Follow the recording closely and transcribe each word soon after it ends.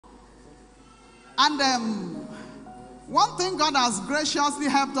And one thing God has graciously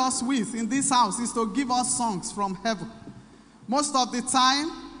helped us with in this house is to give us songs from heaven. Most of the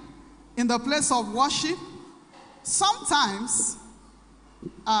time, in the place of worship, sometimes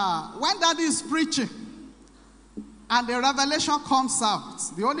when Daddy is preaching and the revelation comes out,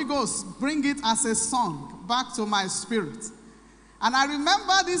 the Holy Ghost bring it as a song back to my spirit. And I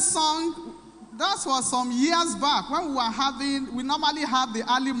remember this song, that was some years back when we normally have the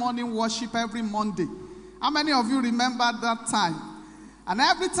early morning worship every Monday. How many of you remember that time? And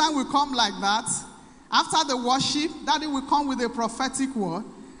every time we come like that, after the worship, Daddy will come with a prophetic word.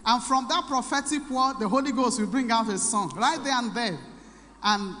 And from that prophetic word, the Holy Ghost will bring out a song right there and there.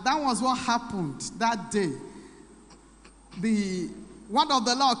 And that was what happened that day. The word of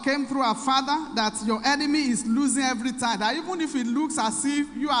the Lord came through our Father that your enemy is losing every time. That even if it looks as if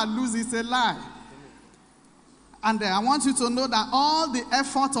you are losing, it's a lie. And I want you to know that all the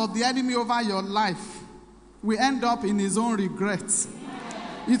effort of the enemy over your life will end up in his own regrets.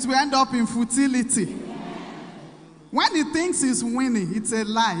 It will end up in futility. When he thinks he's winning, it's a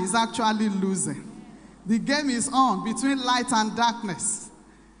lie. He's actually losing. The game is on between light and darkness.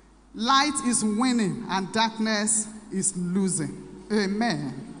 Light is winning and darkness is losing.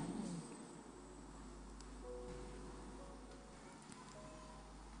 Amen.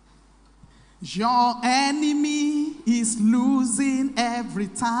 Your enemy is losing every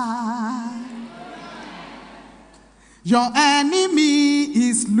time. Your enemy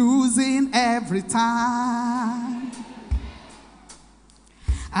is losing every time.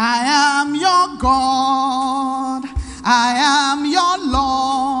 I am your God. I am your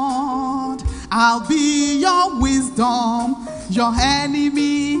Lord. I'll be your wisdom. Your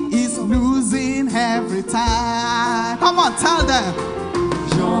enemy is losing every time. Come on, tell them.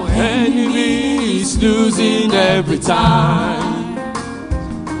 Your enemy is losing every time.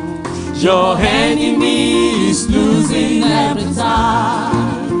 Your enemy is losing every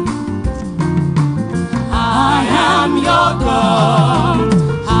time. I am your God.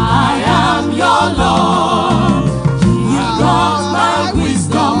 I am your Lord. You got my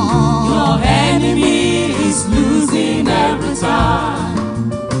wisdom. Your enemy is losing every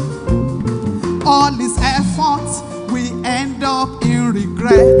time. All his efforts will end up in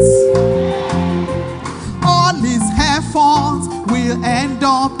regrets. All his efforts will end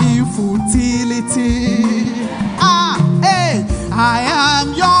up in futility. I am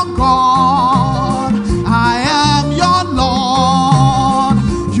your God. I am your Lord.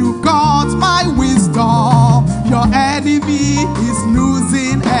 You got my wisdom. Your enemy is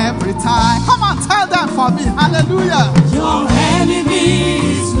losing every time. Come on, tell them for me. Hallelujah. Your enemy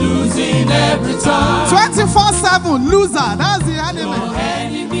is losing every time. 24/7 loser. That's the enemy. Your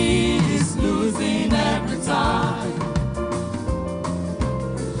enemy is losing every time.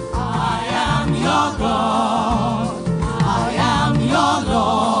 I am your God. I am your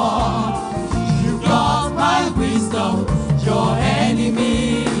Lord. You got my wisdom. Your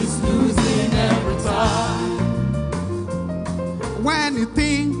enemy is losing every time. When he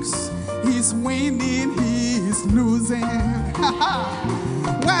thinks he's winning, he is losing.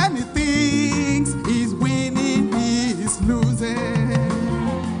 When he thinks he's winning, he is losing.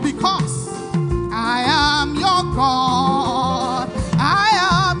 Because I am your God. I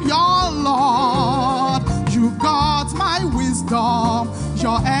am your Lord. You got my wisdom.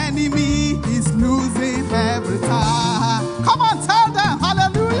 Your enemy is losing every time. Come on, tell them.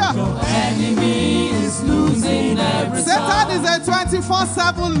 Hallelujah. Your enemy is losing every time. Satan is a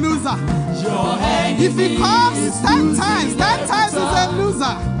 24/7 loser. Your enemy If he comes is 10 times, losing 10 every times time. is a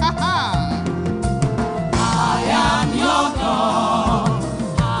loser. I am your God.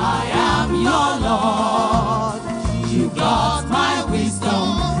 I am your Lord. You got my wisdom.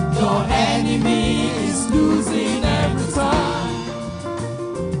 Your enemy is losing every time.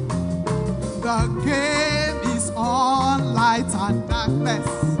 The game is on light and darkness.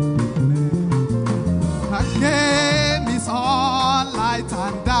 The game is on light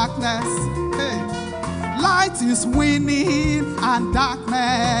and darkness. Hey. Light is winning and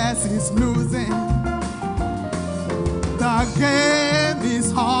darkness is losing. The game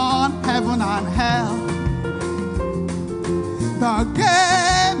is on heaven and hell. The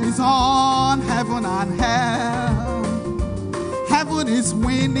game is on heaven and hell. Heaven is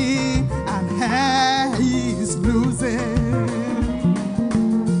winning and hell is losing.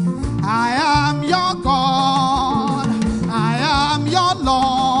 I am your God. I am your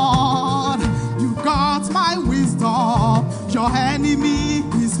Lord. You got my wisdom. Your enemy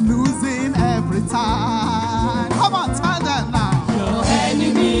is losing every time. Come on, tell them now. Your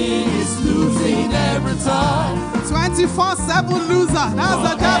enemy is losing every time. 24/7 loser. That's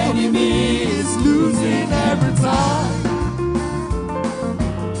the devil. Your enemy is losing every time.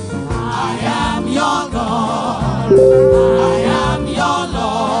 I am your God. I am your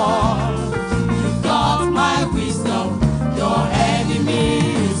Lord. You got my wisdom. Your enemy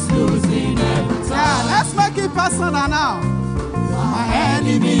is losing every time. Yeah, let's make it personal now. My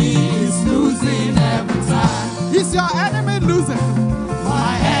enemy is losing every time. Is your enemy losing?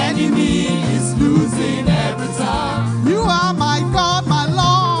 My enemy is losing every time. You are my God, my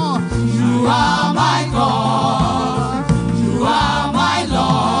Lord. You are my God. You are my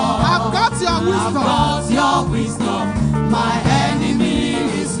Lord. I've got your wisdom. I've got your wisdom. My enemy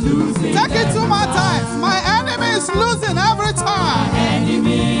is losing. Take it 2 more times. My enemy is losing every time. My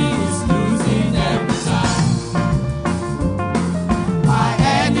enemy is losing every time. My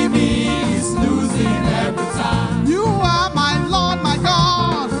enemy is losing every time. You are my Lord, my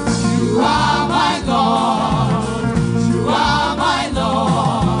God. You are my God. You are my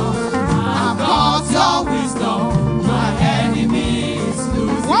Lord. I've got your wisdom. My enemy is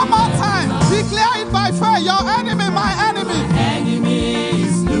losing. One more time. Declare it by faith. Your enemy, my enemy. My enemy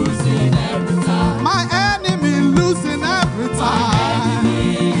is losing every time. My enemy losing every My time. enemy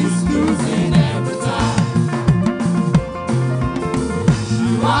is losing every time.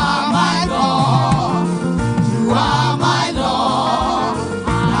 You are my God. You are my Lord.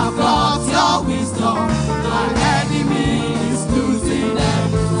 I've got your wisdom. My enemy is losing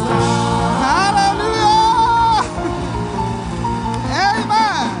every time. Hallelujah.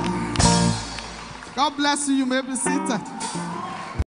 Amen. God bless you. You may be seated.